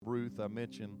I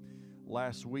mentioned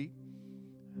last week,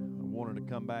 I wanted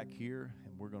to come back here,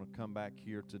 and we're going to come back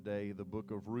here today. The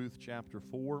book of Ruth, chapter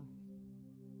 4,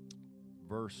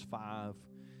 verse 5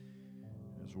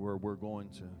 is where we're going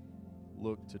to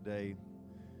look today.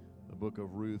 The book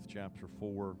of Ruth, chapter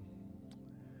 4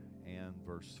 and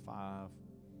verse 5. I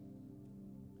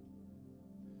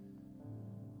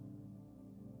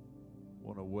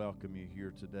want to welcome you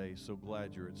here today. So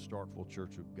glad you're at Starkville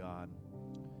Church of God.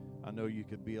 I know you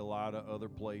could be a lot of other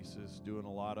places doing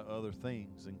a lot of other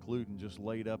things, including just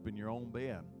laid up in your own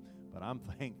bed. But I'm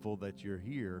thankful that you're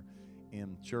here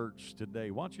in church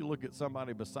today. Why don't you look at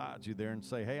somebody beside you there and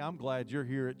say, hey, I'm glad you're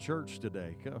here at church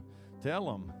today. Tell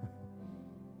them.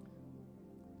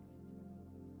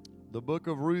 The book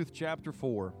of Ruth, chapter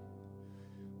 4,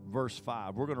 verse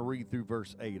 5. We're going to read through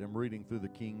verse 8. I'm reading through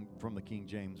from the King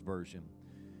James Version.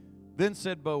 Then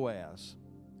said Boaz,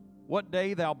 what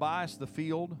day thou buyest the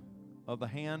field of the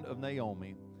hand of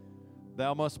Naomi,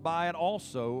 thou must buy it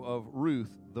also of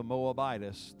Ruth the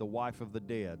Moabitess, the wife of the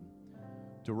dead,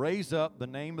 to raise up the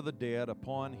name of the dead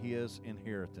upon his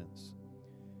inheritance.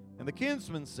 And the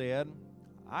kinsman said,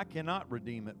 I cannot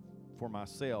redeem it for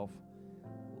myself,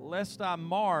 lest I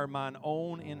mar mine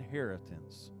own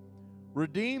inheritance.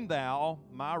 Redeem thou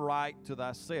my right to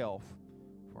thyself,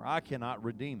 for I cannot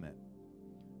redeem it.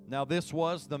 Now this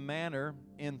was the manner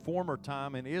in former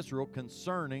time in Israel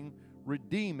concerning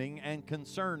redeeming and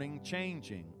concerning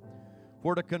changing.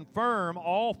 For to confirm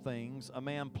all things, a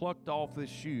man plucked off his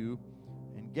shoe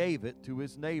and gave it to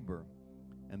his neighbor.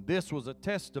 And this was a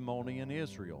testimony in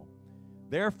Israel.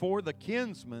 Therefore the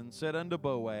kinsman said unto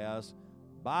Boaz,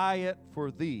 buy it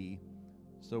for thee.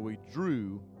 So he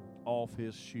drew off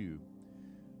his shoe.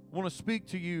 I want to speak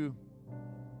to you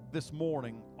this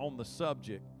morning on the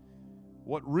subject,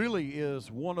 what really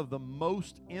is one of the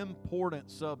most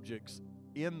important subjects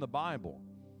in the Bible,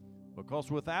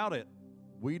 because without it,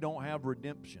 we don't have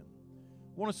redemption.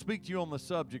 I want to speak to you on the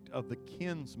subject of the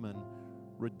kinsman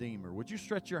redeemer. Would you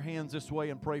stretch your hands this way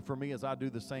and pray for me as I do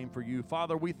the same for you?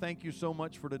 Father, we thank you so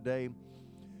much for today.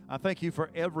 I thank you for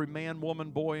every man, woman,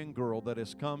 boy, and girl that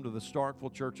has come to the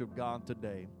Starkville Church of God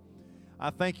today. I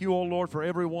thank you, oh Lord, for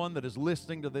everyone that is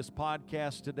listening to this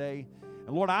podcast today.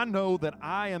 And Lord, I know that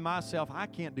I and myself, I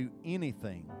can't do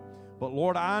anything. But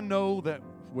Lord, I know that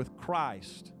with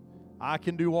Christ, I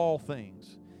can do all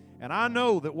things. And I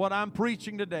know that what I'm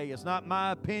preaching today is not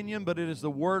my opinion, but it is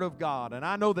the Word of God. And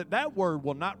I know that that Word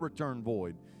will not return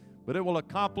void, but it will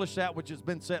accomplish that which has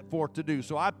been set forth to do.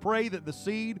 So I pray that the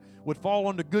seed would fall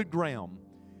onto good ground.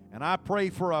 And I pray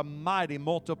for a mighty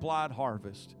multiplied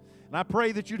harvest. And I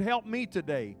pray that you'd help me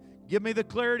today. Give me the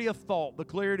clarity of thought, the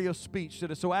clarity of speech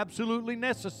that is so absolutely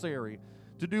necessary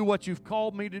to do what you've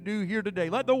called me to do here today.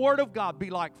 Let the Word of God be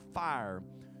like fire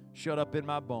shut up in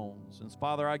my bones. And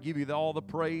Father, I give you all the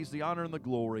praise, the honor, and the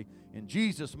glory in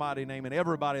Jesus' mighty name. And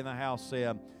everybody in the house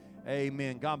said,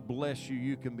 amen. God bless you.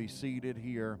 You can be seated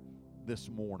here this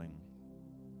morning.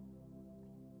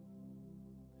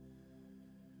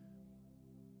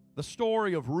 The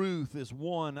story of Ruth is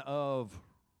one of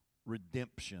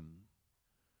redemption.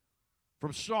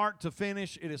 From start to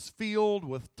finish, it is filled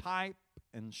with type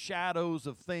and shadows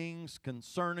of things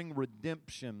concerning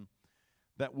redemption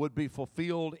that would be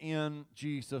fulfilled in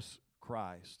Jesus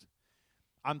Christ.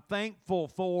 I'm thankful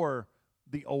for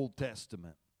the Old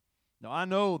Testament. Now, I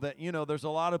know that, there's a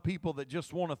lot of people that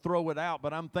just want to throw it out,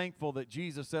 but I'm thankful that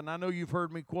Jesus said, and I know you've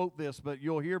heard me quote this, but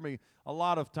you'll hear me a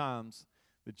lot of times,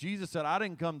 that Jesus said, I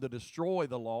didn't come to destroy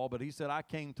the law, but he said, I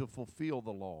came to fulfill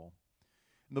the law.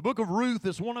 And the book of Ruth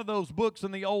is one of those books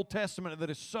in the Old Testament that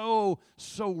is so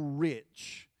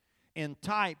rich in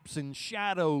types and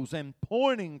shadows and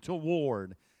pointing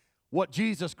toward what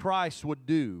Jesus Christ would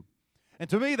do. And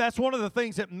to me, that's one of the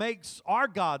things that makes our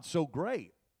God so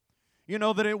great.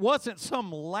 That it wasn't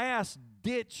some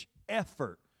last-ditch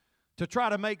effort to try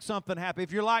to make something happen.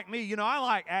 If you're like me, I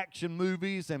like action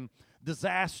movies and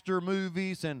disaster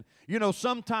movies, and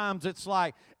sometimes it's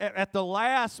like at the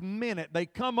last minute they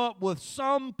come up with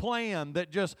some plan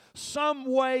that just some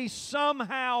way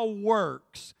somehow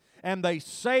works, and they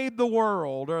save the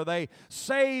world, or they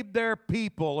save their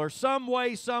people, or some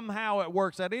way somehow it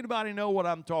works out. Anybody know what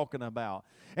I'm talking about?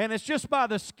 And it's just by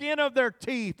the skin of their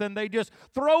teeth, and they just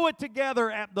throw it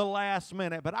together at the last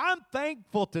minute. But I'm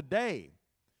thankful today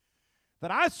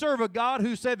that I serve a God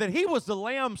who said that he was the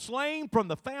lamb slain from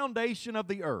the foundation of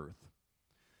the earth.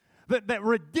 That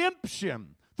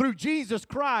redemption through Jesus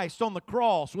Christ on the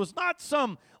cross was not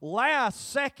some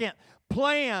last-second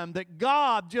plan that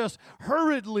God just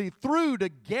hurriedly threw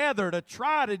together to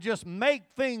try to just make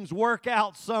things work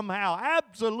out somehow.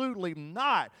 Absolutely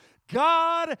not.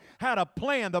 God had a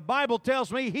plan. The Bible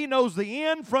tells me He knows the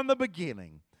end from the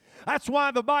beginning. That's why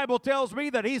the Bible tells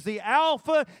me that He's the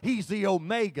Alpha, He's the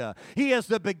Omega. He is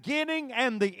the beginning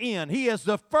and the end. He is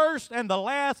the first and the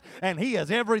last, and He is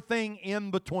everything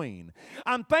in between.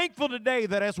 I'm thankful today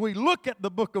that as we look at the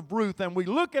book of Ruth and we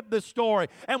look at this story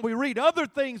and we read other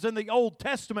things in the Old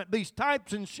Testament, these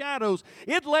types and shadows,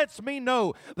 it lets me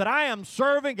know that I am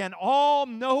serving an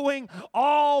all-knowing,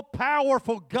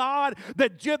 all-powerful God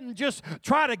that didn't just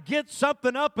try to get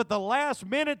something up at the last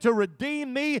minute to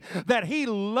redeem me, that He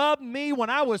loved me when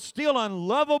I was still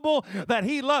unlovable, that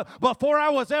He loved before I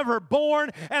was ever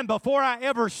born and before I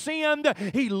ever sinned.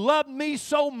 He loved me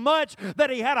so much that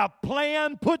He had a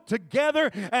plan put together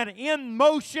and in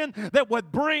motion that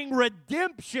would bring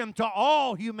redemption to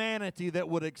all humanity that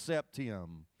would accept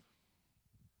Him.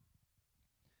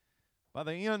 By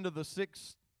the end of the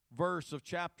 6th verse of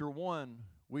chapter 1,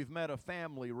 we've met a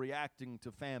family reacting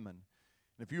to famine.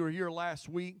 If you were here last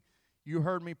week, you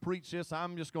heard me preach this.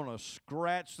 I'm just going to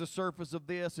scratch the surface of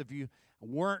this. If you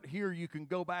weren't here, you can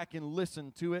go back and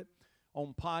listen to it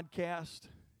on podcast.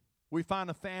 We find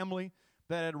a family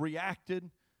that had reacted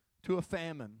to a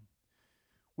famine.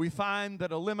 We find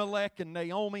that Elimelech and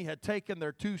Naomi had taken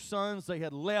their 2 sons. They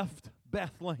had left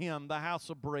Bethlehem, the house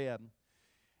of bread,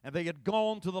 and they had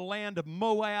gone to the land of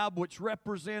Moab, which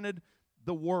represented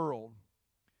the world.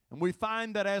 And we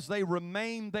find that as they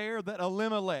remained there, that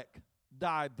Elimelech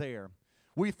died there.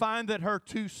 We find that her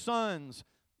 2 sons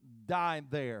died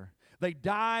there. They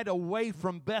died away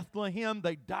from Bethlehem.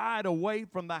 They died away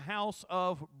from the house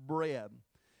of bread.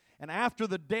 And after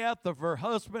the death of her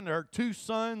husband, her 2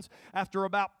 sons, after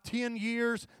about 10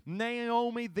 years,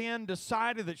 Naomi then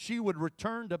decided that she would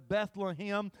return to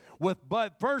Bethlehem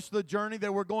but first the journey they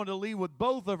were going to leave with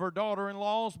both of her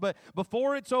daughter-in-laws. But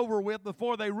before it's over with,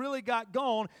 before they really got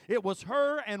gone, it was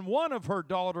her and one of her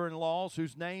daughter-in-laws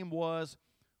whose name was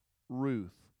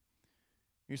Ruth.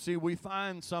 You see, we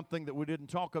find something that we didn't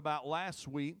talk about last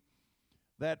week,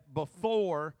 that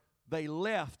before they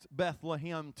left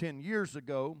Bethlehem 10 years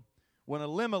ago, when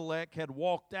Elimelech had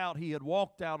walked out, he had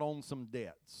walked out on some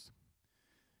debts.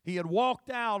 He had walked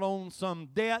out on some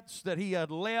debts that he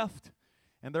had left,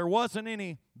 and there wasn't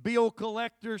any bill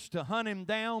collectors to hunt him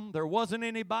down. There wasn't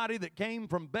anybody that came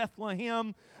from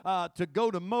Bethlehem to go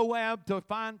to Moab to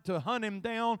hunt him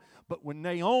down. But when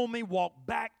Naomi walked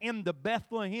back into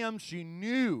Bethlehem, she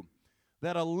knew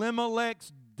that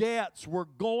Elimelech's debts were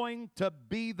going to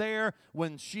be there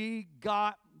when she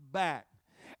got back.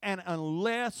 And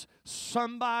unless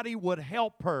somebody would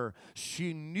help her,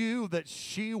 she knew that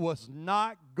she was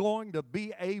not going to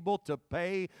be able to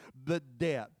pay the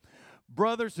debt.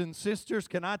 Brothers and sisters,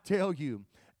 can I tell you,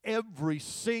 every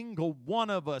single one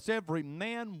of us, every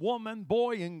man, woman,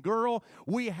 boy, and girl,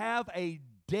 we have a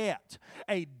debt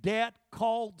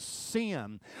called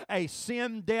sin, a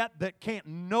sin debt that can't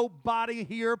nobody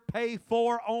here pay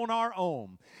for on our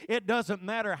own. It doesn't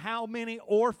matter how many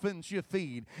orphans you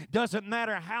feed, doesn't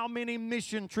matter how many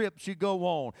mission trips you go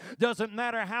on, doesn't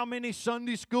matter how many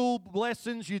Sunday school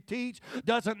lessons you teach,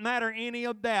 doesn't matter any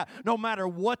of that. No matter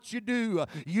what you do,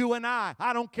 you and I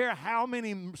don't care how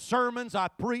many sermons I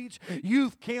preach,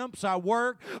 youth camps I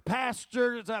work,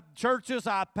 pastors, churches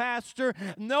I pastor,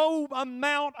 no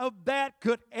amount of that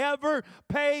could ever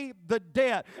pay the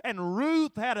debt. And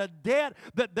Ruth had a debt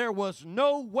that there was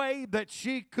no way that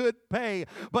she could pay.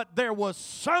 But there was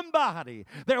somebody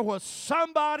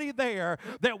there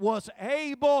that was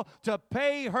able to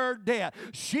pay her debt.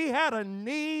 She had a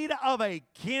need of a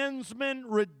kinsman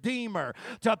redeemer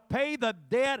to pay the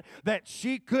debt that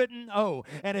she couldn't owe.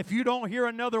 And if you don't hear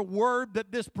another word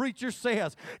that this preacher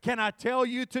says, can I tell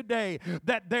you today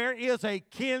that there is a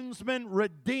kinsman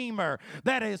redeemer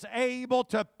that is able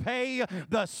to pay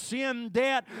the sin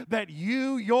debt that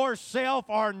you yourself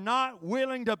are not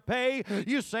willing to pay?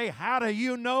 You say, how do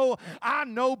you know? I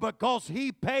know because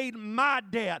He paid my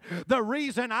debt. The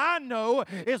reason I know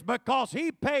is because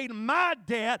He paid my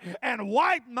debt and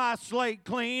wiped my slate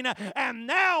clean, and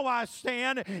now I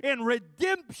stand in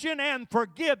redemption and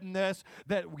forgiveness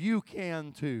that you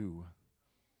can too.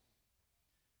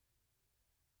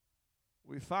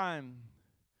 We find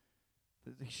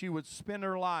that she would spend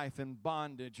her life in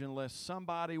bondage unless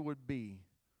somebody would be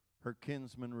her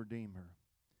kinsman redeemer.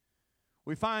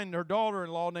 We find her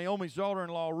daughter-in-law, Naomi's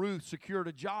daughter-in-law, Ruth, secured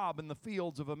a job in the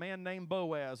fields of a man named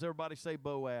Boaz. Everybody say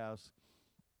Boaz.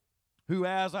 Who,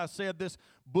 as I said, this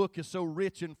book is so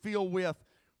rich and filled with.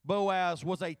 Boaz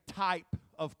was a type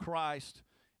of Christ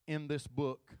in this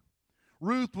book.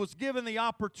 Ruth was given the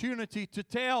opportunity to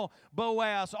tell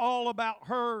Boaz all about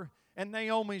her and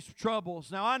Naomi's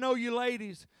troubles. Now, I know you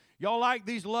ladies, y'all like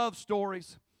these love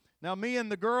stories. Now, me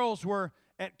and the girls were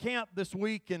at camp this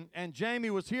week, and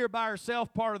Jamie was here by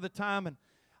herself part of the time, and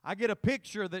I get a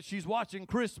picture that she's watching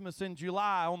Christmas in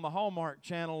July on the Hallmark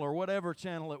Channel or whatever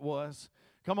channel it was.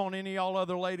 Come on, any of y'all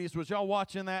other ladies, was y'all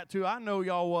watching that too? I know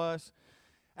y'all was.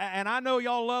 And I know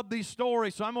y'all love these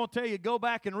stories, so I'm going to tell you, go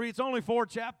back and read. It's only 4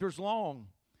 chapters long.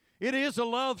 It is a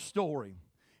love story.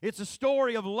 It's a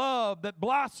story of love that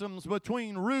blossoms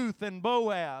between Ruth and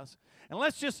Boaz. And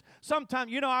let's just,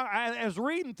 sometimes, I was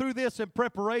reading through this in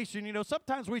preparation,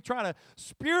 sometimes we try to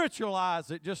spiritualize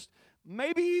it just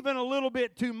maybe even a little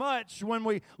bit too much when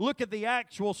we look at the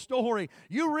actual story.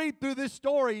 You read through this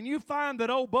story and you find that,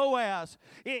 Boaz,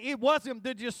 it wasn't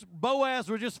that just Boaz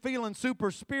was just feeling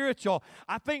super spiritual.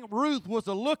 I think Ruth was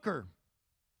a looker.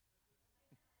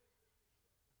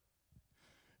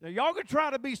 Now, y'all can try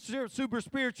to be super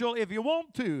spiritual if you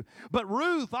want to, but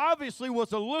Ruth obviously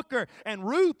was a looker, and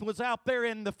Ruth was out there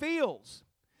in the fields.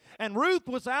 And Ruth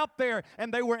was out there,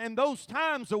 and they were in those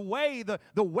times away.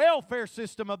 The welfare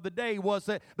system of the day was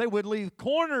that they would leave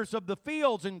corners of the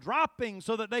fields and droppings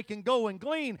so that they can go and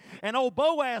glean. And old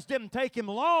Boaz didn't take him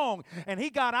long, and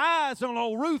he got eyes on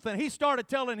old Ruth, and he started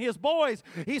telling his boys,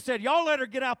 he said, y'all let her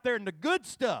get out there in the good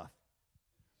stuff.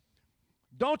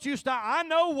 Don't you stop. I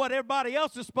know what everybody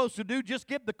else is supposed to do. Just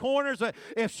get the corners.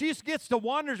 If she gets to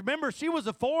wonders, remember, she was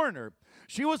a foreigner.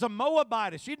 She was a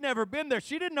Moabite. She'd never been there.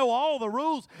 She didn't know all the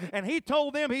rules. And he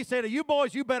told them, he said, you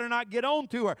boys, you better not get on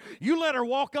to her. You let her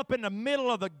walk up in the middle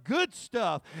of the good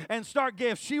stuff and start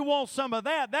giving. If she wants some of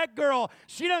that girl,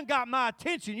 she done got my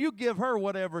attention. You give her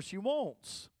whatever she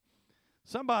wants.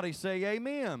 Somebody say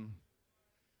amen.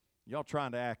 Y'all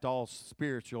trying to act all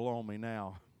spiritual on me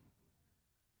now.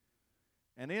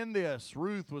 And in this,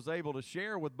 Ruth was able to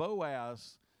share with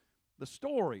Boaz the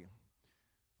story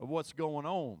of what's going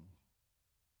on.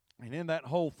 And in that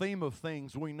whole theme of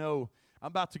things, we know, I'm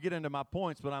about to get into my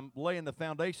points, but I'm laying the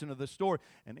foundation of this story.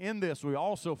 And in this, we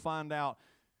also find out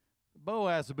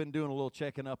Boaz had been doing a little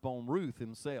checking up on Ruth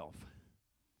himself.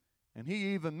 And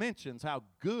he even mentions how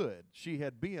good she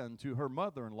had been to her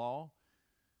mother-in-law,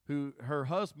 who her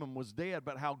husband was dead,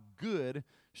 but how good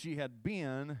she had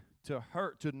been to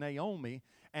her, to Naomi,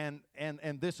 and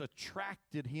this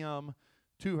attracted him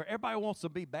to her. Everybody wants to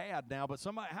be bad now, but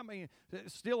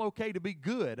it's still okay to be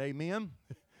good, amen?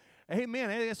 Amen.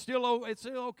 It's still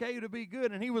okay to be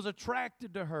good, and he was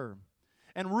attracted to her.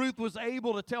 And Ruth was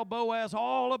able to tell Boaz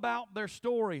all about their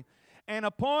story. And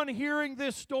upon hearing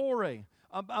this story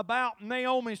about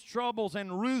Naomi's troubles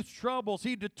and Ruth's troubles,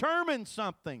 he determined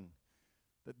something,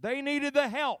 that they needed the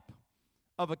help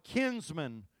of a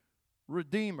kinsman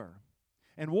redeemer.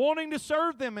 And wanting to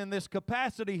serve them in this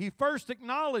capacity, he first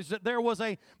acknowledged that there was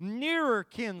a nearer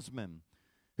kinsman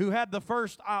who had the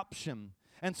first option.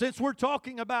 And since we're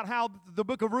talking about how the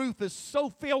book of Ruth is so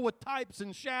filled with types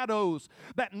and shadows,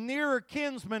 that nearer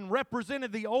kinsman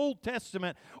represented the Old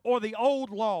Testament or the Old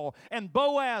Law, and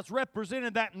Boaz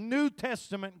represented that New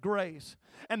Testament grace.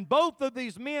 And both of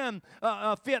these men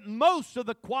fit most of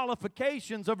the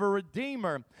qualifications of a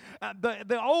redeemer.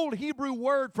 The old Hebrew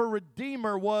word for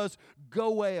redeemer was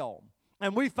goel.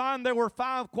 And we find there were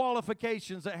 5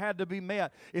 qualifications that had to be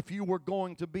met if you were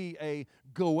going to be a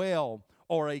goel,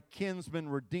 or a kinsman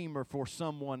redeemer for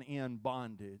someone in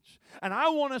bondage. And I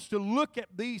want us to look at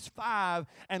these 5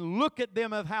 and look at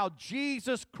them of how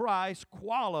Jesus Christ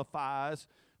qualifies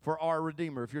for our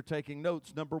redeemer. If you're taking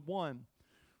notes, number 1,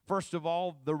 first of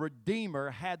all, the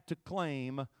redeemer had to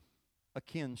claim a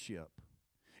kinship.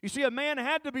 You see, a man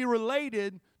had to be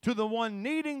related to the one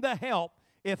needing the help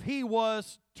if he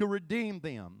was to redeem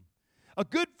them. A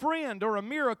good friend or a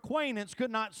mere acquaintance could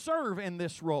not serve in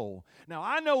this role. Now,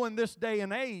 I know in this day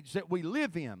and age that we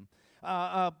live in,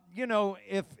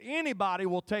 if anybody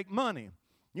will take money,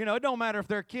 it don't matter if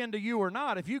they're kin to you or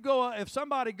not. If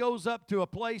somebody goes up to a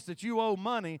place that you owe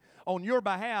money on your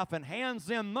behalf and hands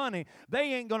them money,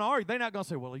 they ain't going to argue. They're not going to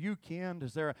say, well, are you kin?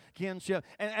 Is there a kinship?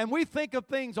 And we think of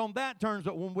things on that terms,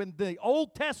 but when the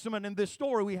Old Testament in this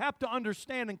story, we have to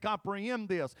understand and comprehend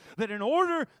this, that in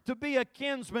order to be a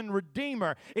kinsman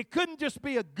redeemer, it couldn't just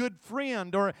be a good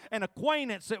friend or an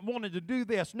acquaintance that wanted to do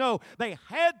this. No, they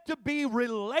had to be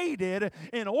related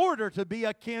in order to be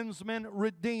a kinsman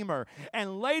redeemer.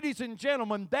 And ladies and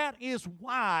gentlemen, that is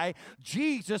why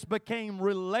Jesus became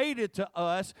related to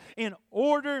us in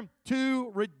order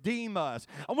to redeem us.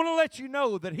 I want to let you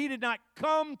know that He did not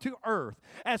come to earth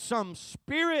as some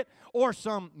spirit or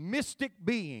some mystic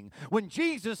being. When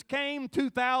Jesus came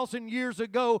 2,000 years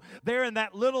ago there in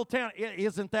that little town,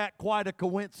 isn't that quite a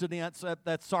coincidence?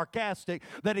 That's sarcastic,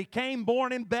 that He came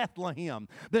born in Bethlehem,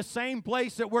 the same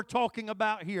place that we're talking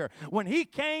about here. When He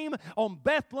came on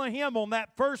Bethlehem on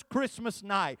that first Christmas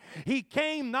night, He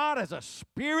came not as a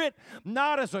spirit,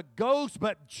 not as a ghost,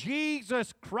 but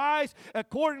Jesus Christ,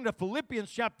 according to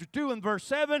Philippians chapter 2 and verse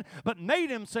 7, but made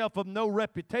Himself of no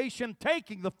reputation,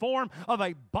 taking the form of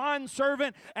a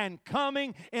bondservant and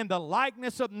coming in the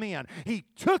likeness of men. He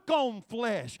took on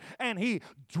flesh and He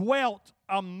dwelt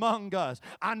among us.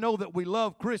 I know that we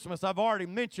love Christmas. I've already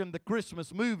mentioned the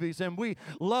Christmas movies, and we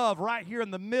love right here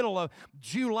in the middle of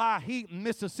July heat in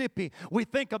Mississippi. We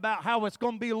think about how it's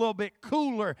going to be a little bit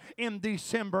cooler in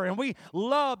December, and we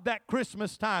love that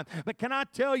Christmas time. But can I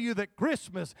tell you that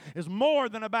Christmas is more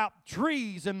than about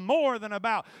trees and more than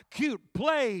about cute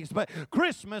plays, but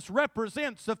Christmas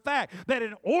represents the fact that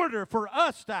in order for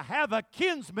us to have a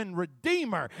kinsman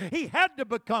redeemer, He had to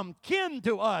become kin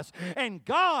to us, and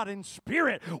God in spirit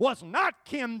was not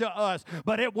kin to us,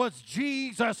 but it was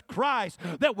Jesus Christ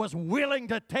that was willing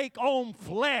to take on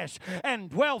flesh and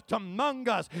dwelt among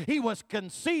us. He was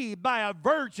conceived by a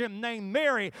virgin named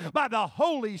Mary by the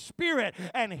Holy Spirit,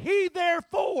 and He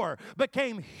therefore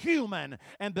became human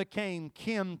and became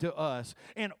kin to us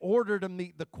in order to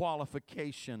meet the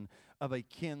qualification of a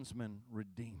kinsman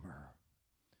redeemer.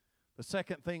 The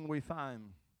second thing we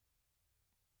find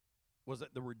was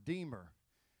that the Redeemer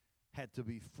had to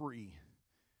be free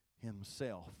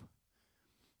Himself.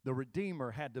 The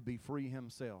Redeemer had to be free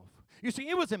Himself. You see,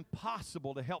 it was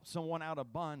impossible to help someone out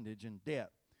of bondage and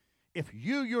debt if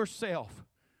you yourself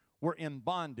were in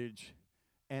bondage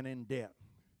and in debt.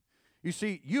 You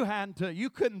see, you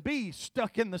couldn't be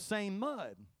stuck in the same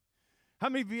mud. How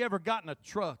many of you ever gotten a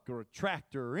truck or a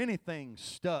tractor or anything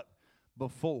stuck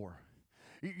before?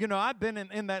 You know, I've been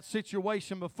in that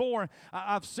situation before.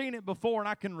 I've seen it before, and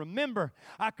I can remember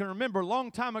a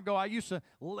long time ago, I used to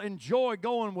enjoy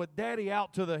going with Daddy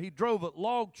out to he drove a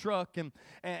log truck,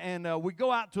 and we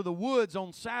go out to the woods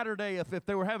on Saturday if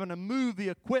they were having to move the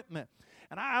equipment.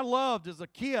 And I loved, as a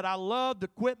kid, I loved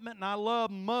equipment and I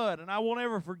loved mud. And I won't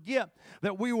ever forget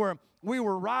that we were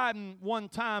riding one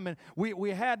time, and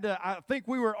we had to, I think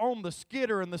we were on the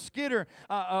skidder, and the skidder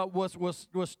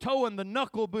was towing the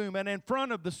knuckle boom, and in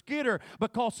front of the skidder,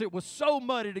 because it was so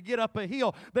muddy to get up a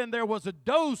hill, then there was a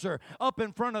dozer up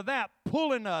in front of that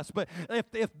pulling us. But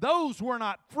if those were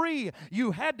not free,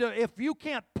 you had to, if you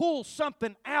can't pull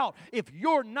something out, if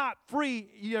you're not free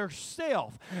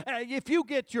yourself, if you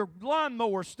get your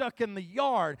lawnmower stuck in the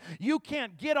yard, you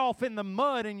can't get off in the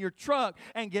mud in your truck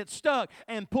and get stuck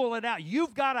and pull it out.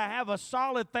 You've got to have a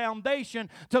solid foundation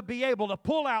to be able to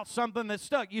pull out something that's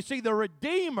stuck. You see, the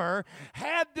Redeemer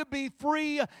had to be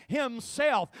free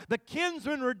Himself. The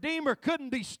kinsman Redeemer couldn't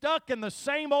be stuck in the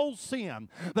same old sin.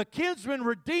 The kinsman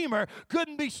Redeemer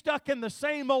couldn't be stuck in the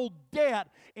same old debt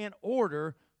in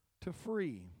order to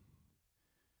free.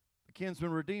 The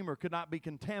kinsman Redeemer could not be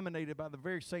contaminated by the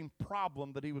very same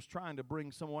problem that He was trying to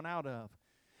bring someone out of.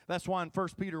 That's why in 1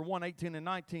 Peter 1:18 and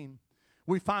 19,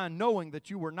 we find, knowing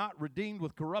that you were not redeemed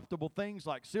with corruptible things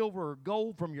like silver or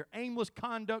gold from your aimless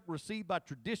conduct received by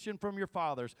tradition from your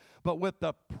fathers, but with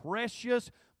the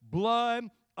precious blood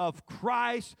of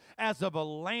Christ as of a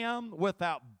lamb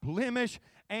without blemish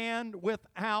and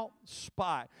without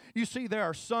spot. You see, there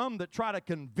are some that try to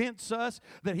convince us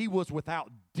that He was without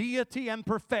deity and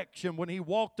perfection when He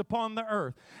walked upon the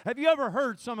earth. Have you ever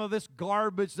heard some of this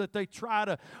garbage that they try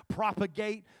to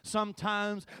propagate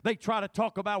sometimes? They try to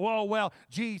talk about, well,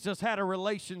 Jesus had a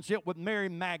relationship with Mary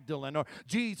Magdalene, or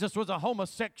Jesus was a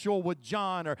homosexual with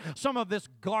John, or some of this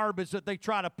garbage that they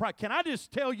try to Can I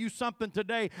just tell you something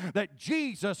today? That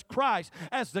Jesus Christ,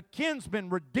 as the kinsman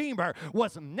redeemer,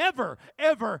 was never,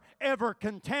 ever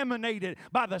contaminated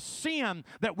by the sin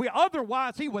that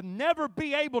otherwise He would never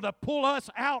be able to pull us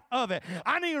out of it.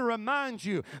 I need to remind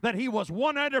you that He was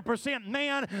 100%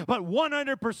 man, but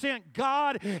 100%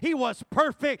 God. He was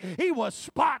perfect. He was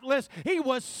spotless. He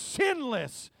was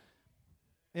sinless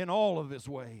in all of His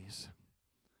ways.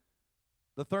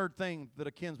 The third thing that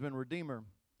a kinsman redeemer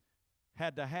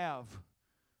had to have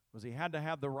was he had to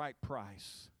have the right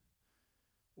price.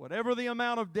 Whatever the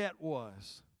amount of debt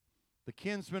was, the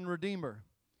kinsman redeemer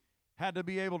had to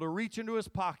be able to reach into his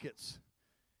pockets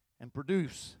and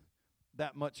produce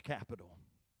that much capital.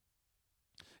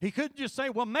 He couldn't just say,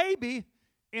 well, maybe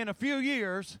in a few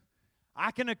years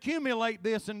I can accumulate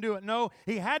this and do it. No,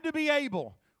 he had to be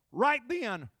able right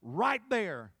then, right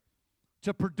there,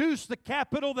 to produce the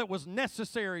capital that was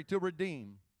necessary to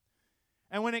redeem.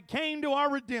 And when it came to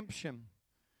our redemption,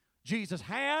 Jesus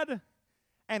had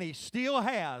and He still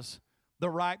has the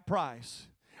right price.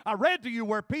 I read to you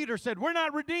where Peter said, we're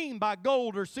not redeemed by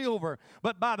gold or silver,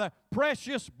 but by the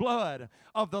precious blood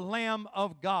of the Lamb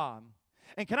of God.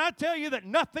 And can I tell you that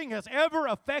nothing has ever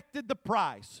affected the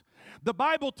price? The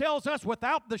Bible tells us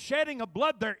without the shedding of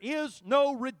blood, there is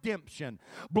no redemption.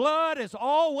 Blood has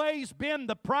always been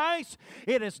the price.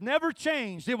 It has never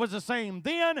changed. It was the same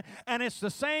then, and it's the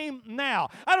same now.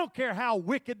 I don't care how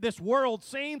wicked this world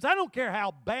seems. I don't care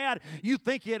how bad you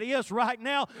think it is right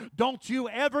now. Don't you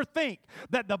ever think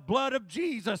that the blood of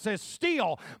Jesus is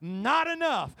still not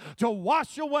enough to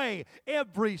wash away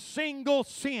every single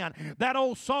sin. That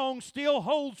old song still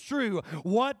holds true.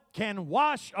 What can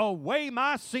wash away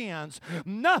my sins?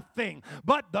 Nothing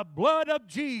but the blood of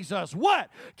Jesus. What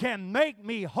can make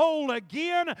me whole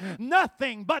again?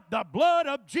 Nothing but the blood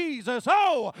of Jesus.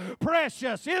 Oh,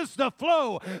 precious is the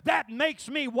flow that makes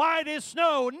me white as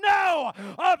snow. No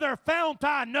other fount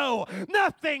I know.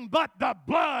 Nothing but the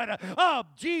blood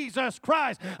of Jesus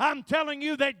Christ. I'm telling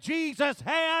you that Jesus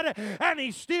had and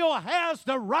He still has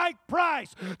the right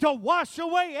price to wash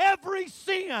away every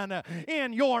sin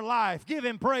in your life. Give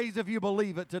Him praise if you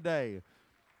believe it today.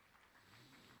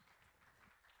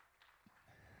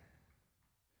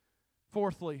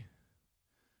 Fourthly,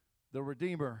 the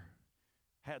Redeemer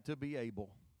had to be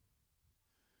able.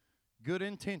 Good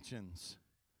intentions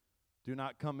do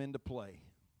not come into play.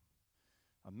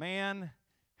 A man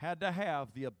had to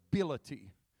have the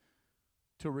ability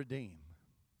to redeem.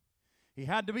 He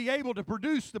had to be able to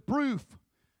produce the proof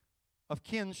of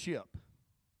kinship.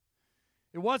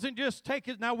 It wasn't just take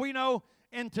it. Now we know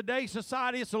in today's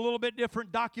society, it's a little bit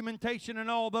different documentation and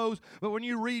all those. But when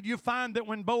you read, you find that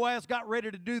when Boaz got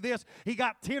ready to do this, he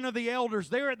got 10 of the elders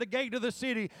there at the gate of the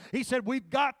city. He said, we've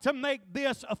got to make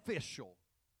this official.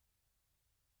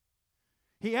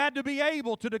 He had to be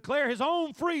able to declare his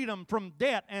own freedom from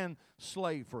debt and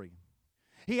slavery.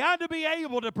 He had to be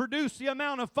able to produce the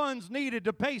amount of funds needed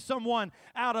to pay someone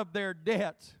out of their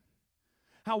debt.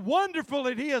 How wonderful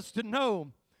it is to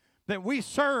know that we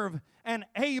serve an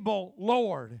able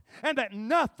Lord, and that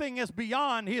nothing is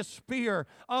beyond His sphere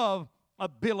of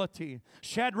ability.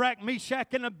 Shadrach,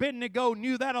 Meshach, and Abednego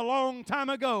knew that a long time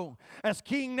ago as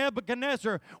King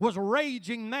Nebuchadnezzar was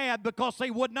raging mad because they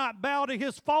would not bow to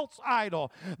his false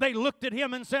idol. They looked at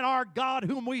him and said, our God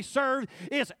whom we serve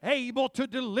is able to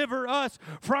deliver us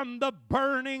from the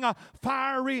burning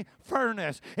fiery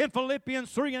furnace. In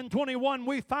Philippians 3:21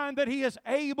 we find that He is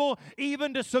able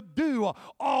even to subdue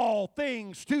all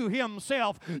things to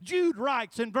Himself. Jude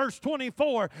writes in verse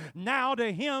 24, now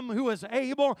to Him who is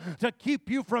able to keep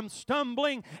you from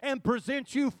stumbling and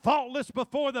present you faultless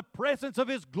before the presence of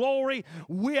His glory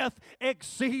with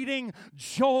exceeding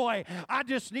joy. I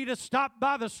just need to stop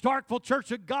by the Starkville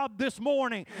Church of God this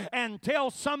morning and tell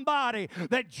somebody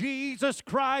that Jesus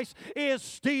Christ is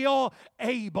still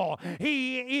able.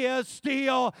 He is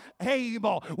still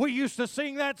able. We used to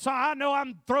sing that song. I know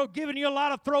I'm giving you a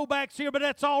lot of throwbacks here, but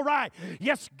that's all right.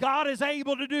 Yes, God is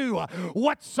able to do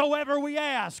whatsoever we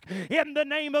ask in the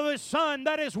name of His Son,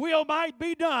 that His will might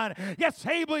be done. Yes,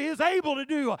 He is able to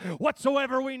do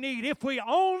whatsoever we need if we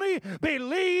only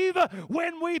believe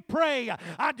when we pray.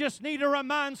 I just need to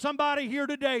remind somebody here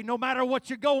today, no matter what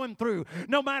you're going through,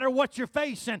 no matter what you're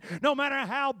facing, no matter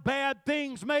how bad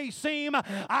things may seem,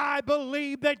 I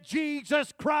believe that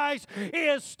Jesus Christ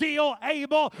is still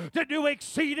able to do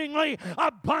exceedingly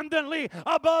abundantly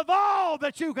above all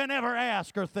that you can ever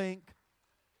ask or think.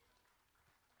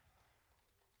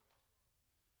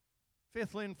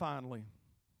 Fifthly and finally,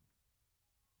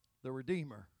 the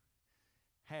Redeemer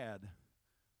had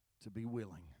to be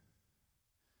willing.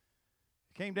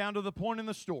 It came down to the point in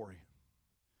the story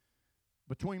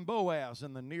between Boaz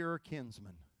and the nearer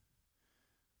kinsman.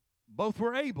 Both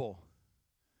were able,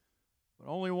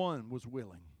 but only one was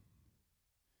willing.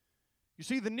 You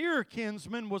see, the nearer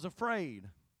kinsman was afraid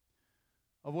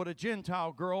of what a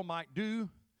Gentile girl might do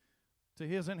to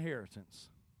his inheritance.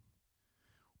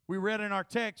 We read in our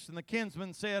text, and the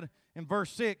kinsman said in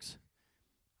verse 6,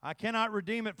 I cannot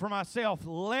redeem it for myself,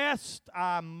 lest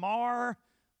I mar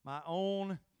my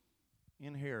own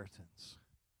inheritance.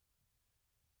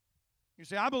 You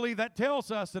see, I believe that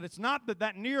tells us that it's not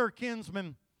that nearer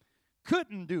kinsman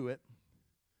couldn't do it,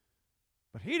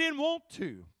 but he didn't want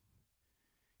to.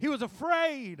 He was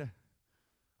afraid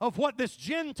of what this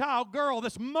Gentile girl,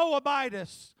 this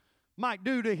Moabitess, might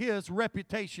do to his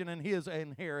reputation and his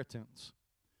inheritance.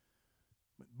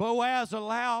 Boaz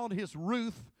allowed his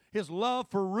love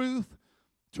for Ruth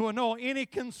to annul any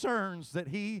concerns that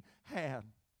he had.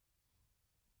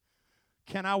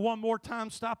 Can I one more time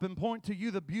stop and point to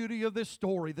you the beauty of this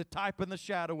story, the type and the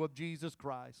shadow of Jesus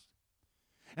Christ?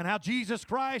 And how Jesus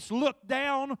Christ looked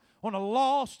down on a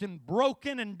lost and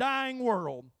broken and dying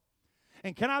world.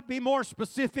 And can I be more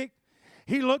specific?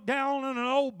 He looked down on an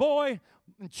old boy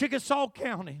in Chickasaw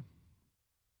County.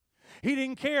 He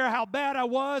didn't care how bad I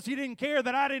was. He didn't care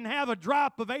that I didn't have a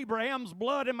drop of Abraham's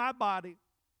blood in my body.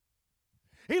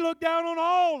 He looked down on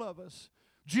all of us,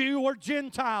 Jew or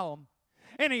Gentile,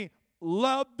 and He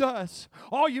loved us.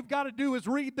 All you've got to do is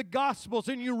read the Gospels,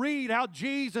 and you read how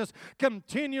Jesus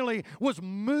continually was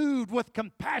moved with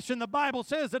compassion. The Bible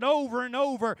says that over and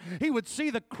over He would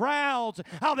see the crowds,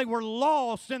 how they were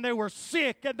lost and they were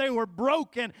sick and they were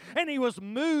broken, and He was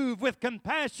moved with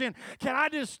compassion. Can I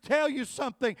just tell you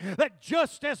something? That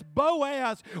just as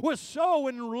Boaz was so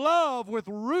in love with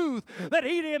Ruth that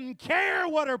he didn't care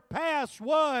what her past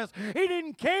was, he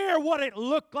didn't care what it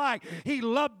looked like, he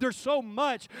loved her so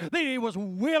much that He was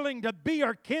willing to be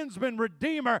her kinsman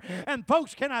redeemer. And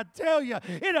folks, can I tell you,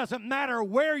 it doesn't matter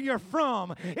where you're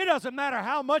from. It doesn't matter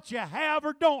how much you have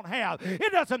or don't have.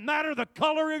 It doesn't matter the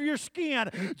color of your skin.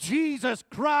 Jesus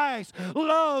Christ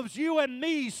loves you and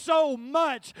me so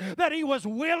much that He was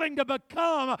willing to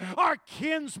become our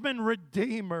kinsman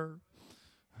redeemer.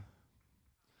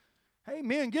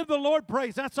 Amen. Give the Lord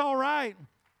praise. That's all right.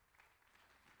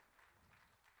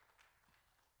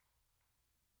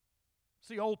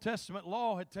 The Old Testament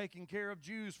law had taken care of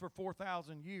Jews for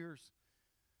 4,000 years,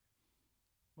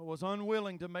 but was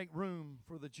unwilling to make room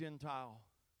for the Gentile.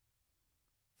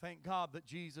 Thank God that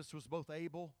Jesus was both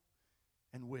able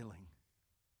and willing.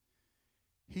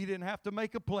 He didn't have to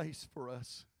make a place for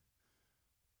us,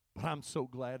 but I'm so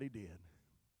glad He did.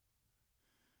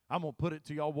 I'm going to put it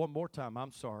to y'all one more time.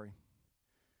 I'm sorry,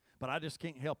 but I just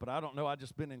can't help it. I don't know. I've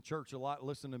just been in church a lot,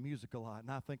 listening to music a lot, and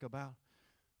I think about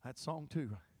that song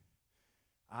too.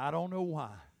 I don't know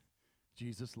why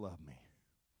Jesus loved me.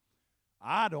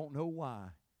 I don't know why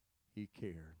He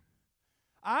cared.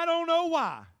 I don't know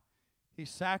why He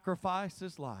sacrificed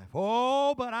His life.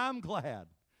 Oh, but I'm glad.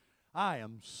 I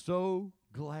am so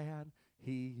glad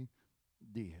He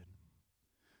did.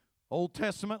 Old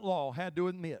Testament law had to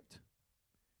admit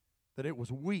that it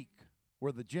was weak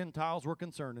where the Gentiles were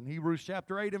concerned. In Hebrews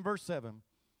chapter 8 and verse 7,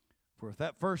 for if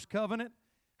that first covenant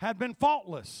had been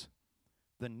faultless,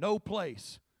 then no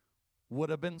place would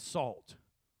have been sought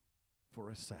for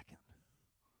a second.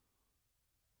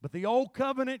 But the old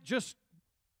covenant just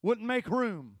wouldn't make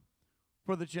room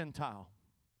for the Gentile.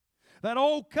 That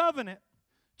old covenant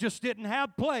just didn't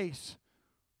have place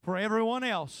for everyone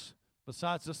else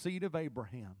besides the seed of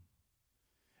Abraham.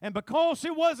 And because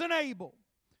it wasn't able,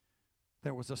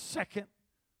 there was a second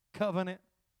covenant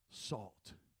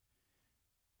sought.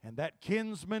 And that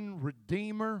kinsman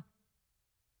redeemer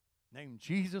named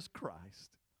Jesus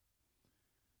Christ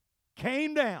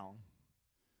came down,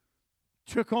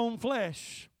 took on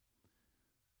flesh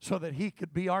so that He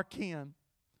could be our kin,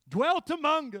 dwelt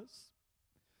among us,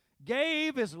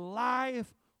 gave His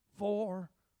life for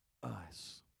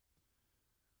us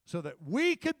so that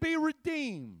we could be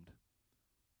redeemed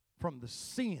from the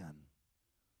sin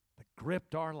that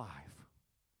gripped our life.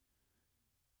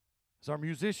 As our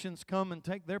musicians come and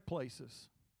take their places,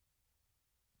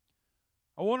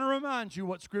 I want to remind you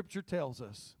what Scripture tells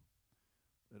us,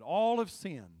 that all have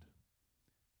sinned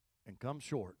and come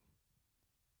short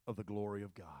of the glory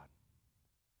of God.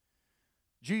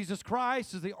 Jesus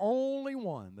Christ is the only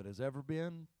one that has ever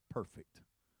been perfect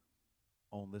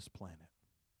on this planet.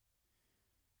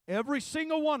 Every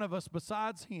single one of us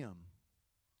besides Him,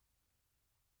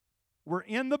 we're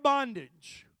in the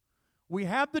bondage. We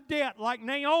have the debt, like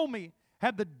Naomi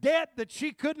had the debt that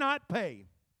she could not pay.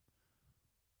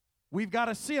 We've got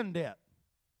a sin debt.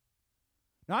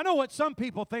 Now, I know what some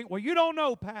people think. Well, you don't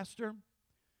know, Pastor.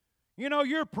 You know,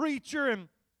 you're a preacher and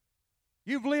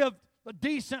you've lived a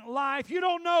decent life. You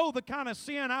don't know the kind of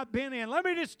sin I've been in. Let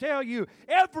me just tell you,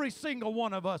 every single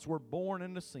one of us were born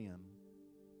into sin.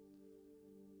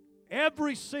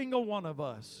 Every single one of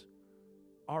us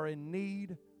are in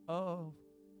need of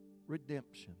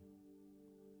redemption.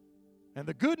 And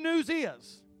the good news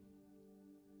is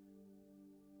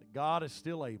that God is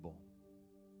still able.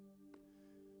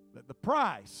 That the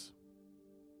price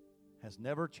has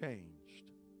never changed.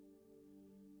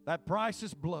 That price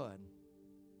is blood.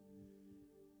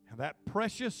 And that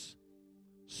precious,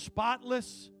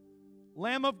 spotless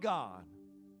Lamb of God,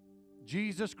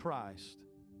 Jesus Christ,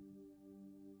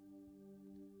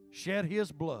 shed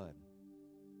His blood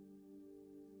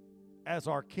as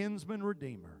our kinsman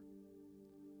redeemer,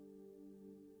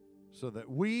 so that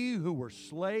we who were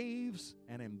slaves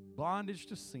and in bondage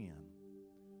to sin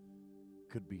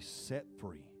could be set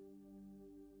free.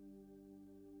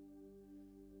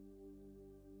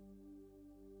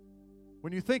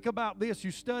 When you think about this,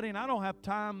 you study, and I don't have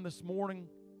time this morning.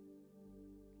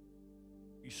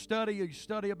 You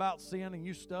study about sin, and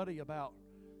you study about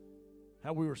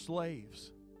how we were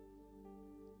slaves.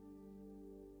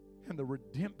 And the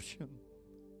redemption,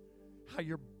 how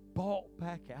you're bought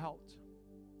back out.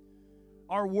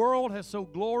 Our world has so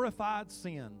glorified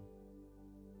sin.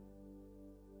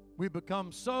 We've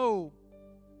become so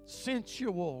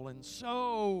sensual and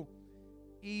so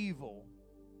evil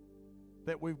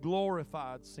that we've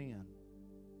glorified sin.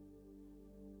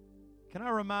 Can I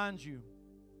remind you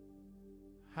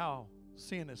how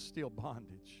sin is still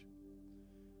bondage?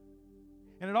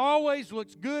 And it always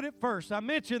looks good at first. I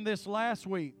mentioned this last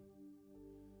week.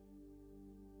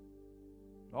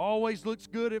 It always looks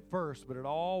good at first, but it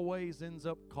always ends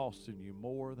up costing you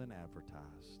more than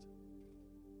advertised.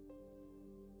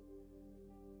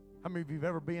 How many of you have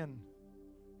ever been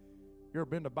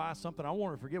to buy something? I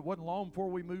won't forget, it wasn't long before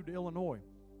we moved to Illinois.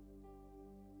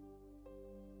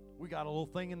 We got a little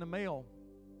thing in the mail.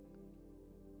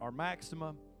 Our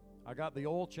Maxima, I got the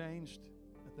oil changed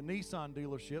at the Nissan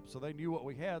dealership, so they knew what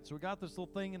we had. So we got this little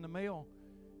thing in the mail.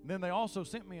 And then they also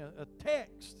sent me a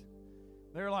text.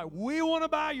 They're like, we want to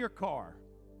buy your car.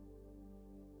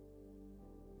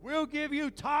 We'll give you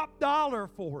top dollar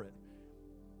for it.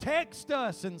 Text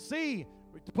us and see.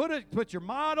 Put your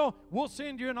model. We'll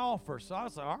send you an offer. So I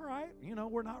said, all right.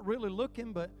 We're not really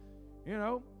looking, but,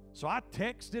 So I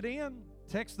texted in.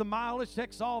 Text the mileage.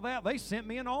 Text all that. They sent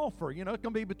me an offer. It's going to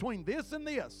be between this and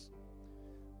this.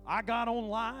 I got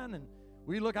online and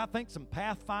we look, I think some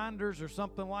Pathfinders or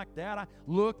something like that. I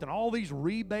looked and all these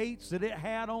rebates that it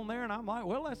had on there, and I'm like,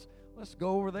 well, let's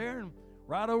go over there and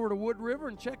ride over to Wood River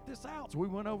and check this out. So we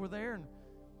went over there,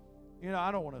 and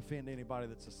I don't want to offend anybody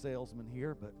that's a salesman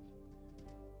here, but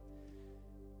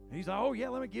he's like, oh yeah,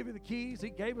 let me give you the keys. He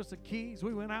gave us the keys.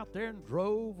 We went out there and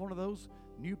drove one of those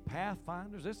new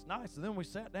Pathfinders. It's nice. And then we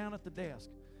sat down at the desk.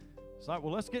 It's like,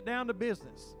 well, let's get down to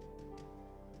business.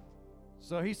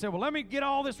 So he said, well, let me get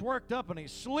all this worked up, and he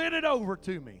slid it over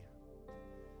to me.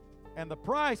 And the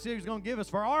price he was going to give us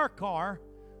for our car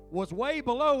was way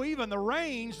below even the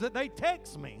range that they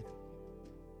text me.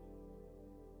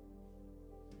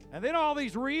 And then all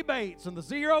these rebates and the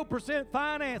 0%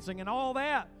 financing and all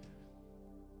that.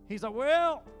 He's like,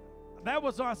 well,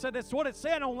 I said, that's what it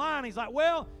said online. He's like,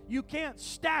 well, you can't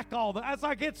stack all that. I was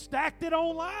like, it stacked it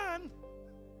online.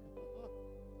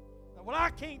 Well, I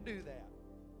can't do that.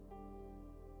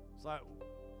 It's like,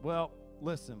 well,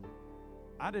 listen,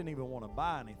 I didn't even want to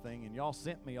buy anything, and y'all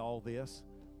sent me all this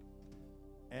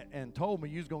and told me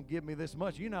you was going to give me this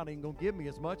much. You're not even going to give me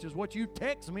as much as what you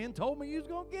text me and told me you was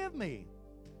going to give me.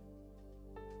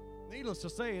 Needless to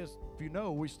say, if you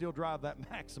know, we still drive that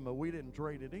Maxima. We didn't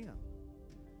trade it in.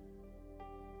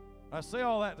 I say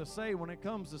all that to say, when it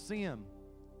comes to sin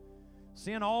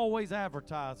always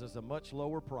advertises a much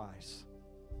lower price.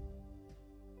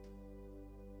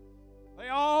 It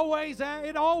always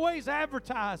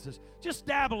advertises. Just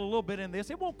dabble a little bit in this.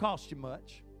 It won't cost you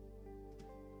much.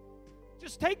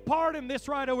 Just take part in this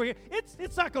right over here.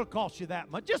 It's not going to cost you that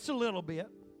much, just a little bit.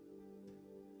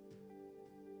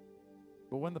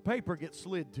 But when the paper gets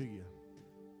slid to you,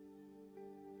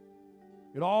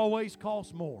 it always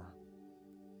costs more.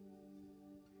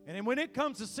 And then when it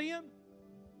comes to sin,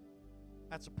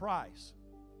 that's a price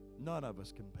none of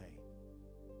us can pay.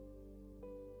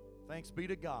 Thanks be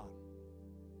to God.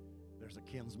 There's a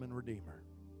kinsman redeemer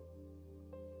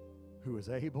who is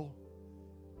able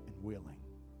and willing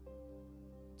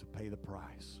to pay the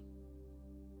price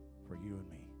for you and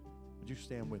me. Would you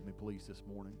stand with me, please, this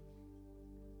morning?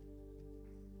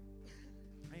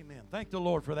 Amen. Thank the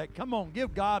Lord for that. Come on,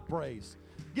 give God praise.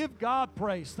 Give God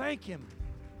praise. Thank Him.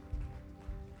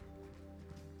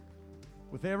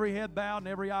 With every head bowed and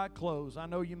every eye closed, I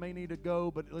know you may need to go,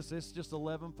 but listen, it's just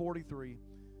 11:43.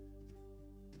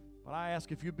 But I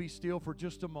ask if you'd be still for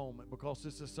just a moment, because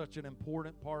this is such an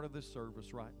important part of this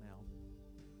service right now.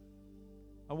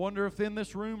 I wonder if in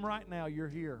this room right now you're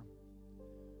here.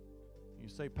 You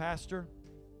say, Pastor,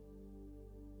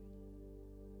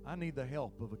 I need the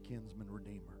help of a kinsman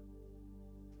redeemer.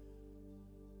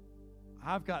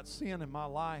 I've got sin in my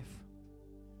life,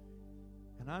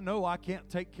 and I know I can't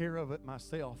take care of it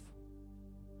myself.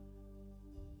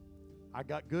 I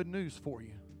got good news for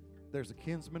you. There's a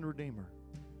kinsman redeemer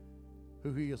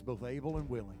who He is both able and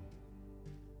willing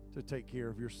to take care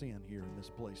of your sin here in this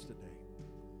place today.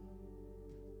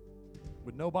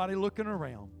 With nobody looking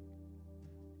around,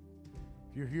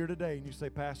 if you're here today and you say,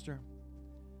 Pastor,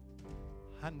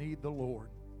 I need the Lord.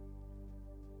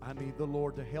 I need the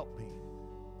Lord to help me,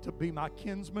 to be my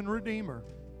kinsman redeemer,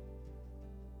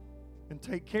 and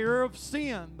take care of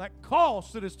sin, that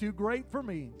cost that is too great for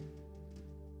me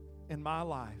in my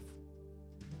life.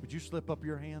 Would you slip up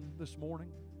your hand this morning?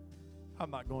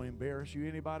 I'm not going to embarrass you.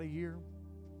 Anybody here?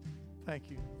 Thank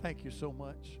you. Thank you so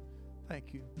much.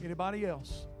 Thank you. Anybody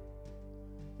else?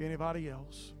 Anybody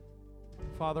else?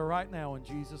 Father, right now in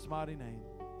Jesus' mighty name,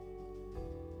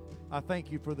 I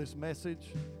thank you for this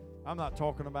message. I'm not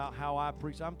talking about how I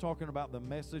preach. I'm talking about the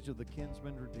message of the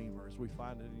kinsman redeemer as we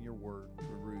find it in your word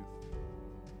through Ruth.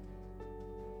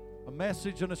 A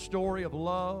message and a story of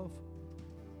love.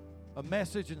 A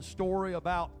message and story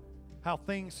about how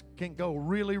things can go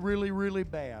really, really, really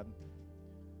bad.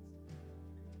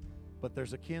 But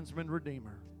there's a kinsman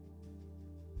redeemer.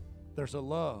 There's a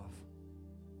love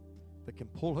that can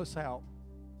pull us out.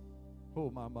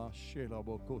 Oh,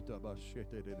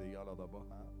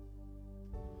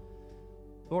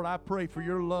 Lord, I pray for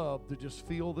your love to just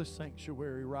fill this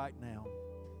sanctuary right now.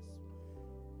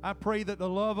 I pray that the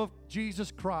love of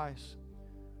Jesus Christ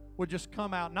would just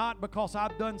come out, not because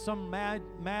I've done some mad,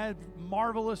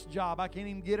 marvelous job. I can't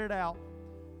even get it out.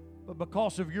 But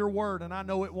because of your word, and I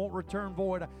know it won't return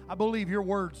void. I believe your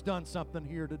word's done something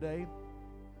here today.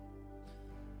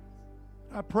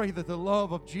 I pray that the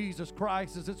love of Jesus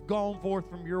Christ, as it's gone forth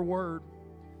from your word,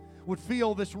 would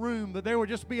fill this room, that there would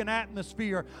just be an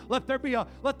atmosphere. Let there be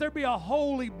a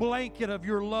holy blanket of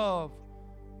your love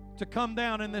to come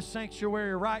down in this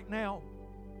sanctuary right now.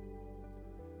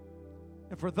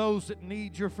 And for those that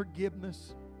need your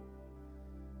forgiveness,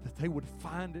 that they would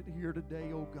find it here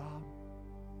today, oh God,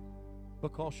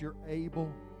 because you're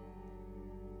able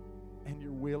and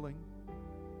you're willing.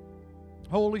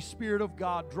 Holy Spirit of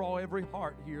God, draw every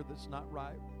heart here that's not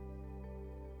right.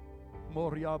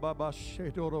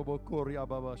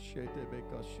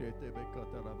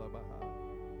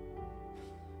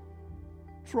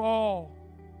 Draw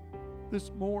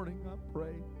this morning, I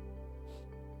pray.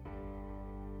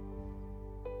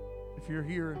 If you're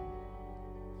here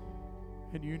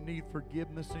and you need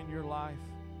forgiveness in your life,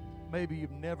 maybe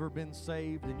you've never been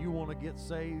saved and you want to get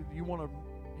saved, you want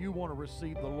to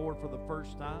receive the Lord for the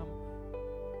first time,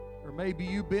 or maybe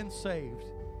you've been saved,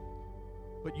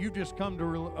 but you've just come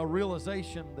to a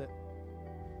realization that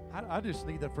I just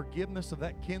need the forgiveness of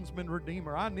that kinsman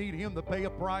redeemer. I need him to pay a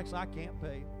price I can't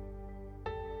pay.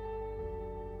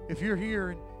 If you're here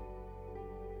and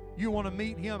you want to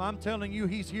meet him, I'm telling you,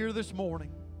 he's here this morning.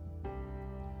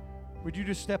 Would you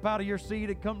just step out of your seat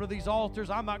and come to these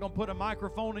altars? I'm not going to put a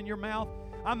microphone in your mouth.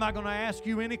 I'm not going to ask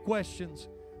you any questions,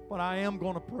 but I am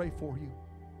going to pray for you.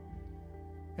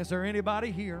 Is there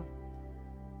anybody here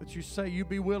that you say you'd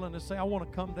be willing to say, I want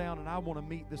to come down and I want to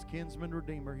meet this kinsman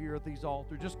redeemer here at these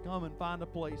altars? Just come and find a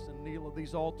place and kneel at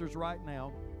these altars right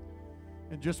now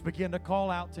and just begin to call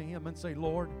out to him and say,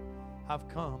 Lord, I've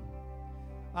come.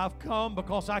 I've come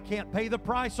because I can't pay the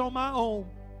price on my own.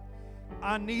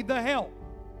 I need the help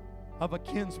of a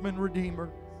kinsman redeemer.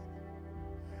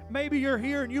 Maybe you're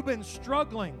here and you've been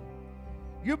struggling.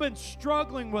 You've been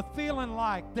struggling with feeling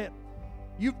like that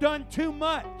you've done too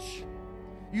much.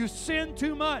 You sinned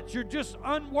too much. You're just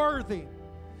unworthy.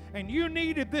 And you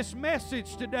needed this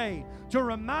message today to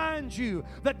remind you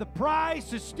that the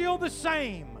price is still the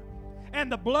same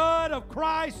and the blood of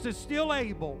Christ is still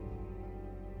able.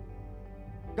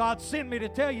 God sent me to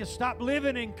tell you, stop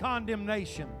living in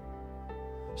condemnation.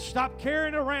 Stop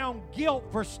carrying around guilt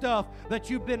for stuff that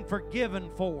you've been forgiven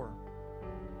for.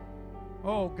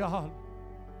 Oh, God.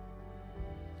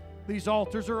 These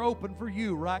altars are open for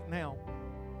you right now.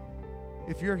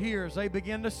 If you're here as they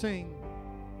begin to sing,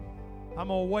 I'm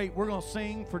going to wait. We're going to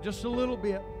sing for just a little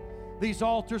bit. These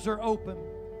altars are open.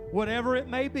 Whatever it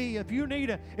may be, if you need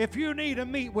to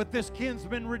meet with this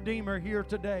kinsman redeemer here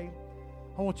today,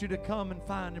 I want you to come and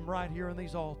find him right here in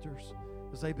these altars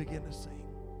as they begin to sing.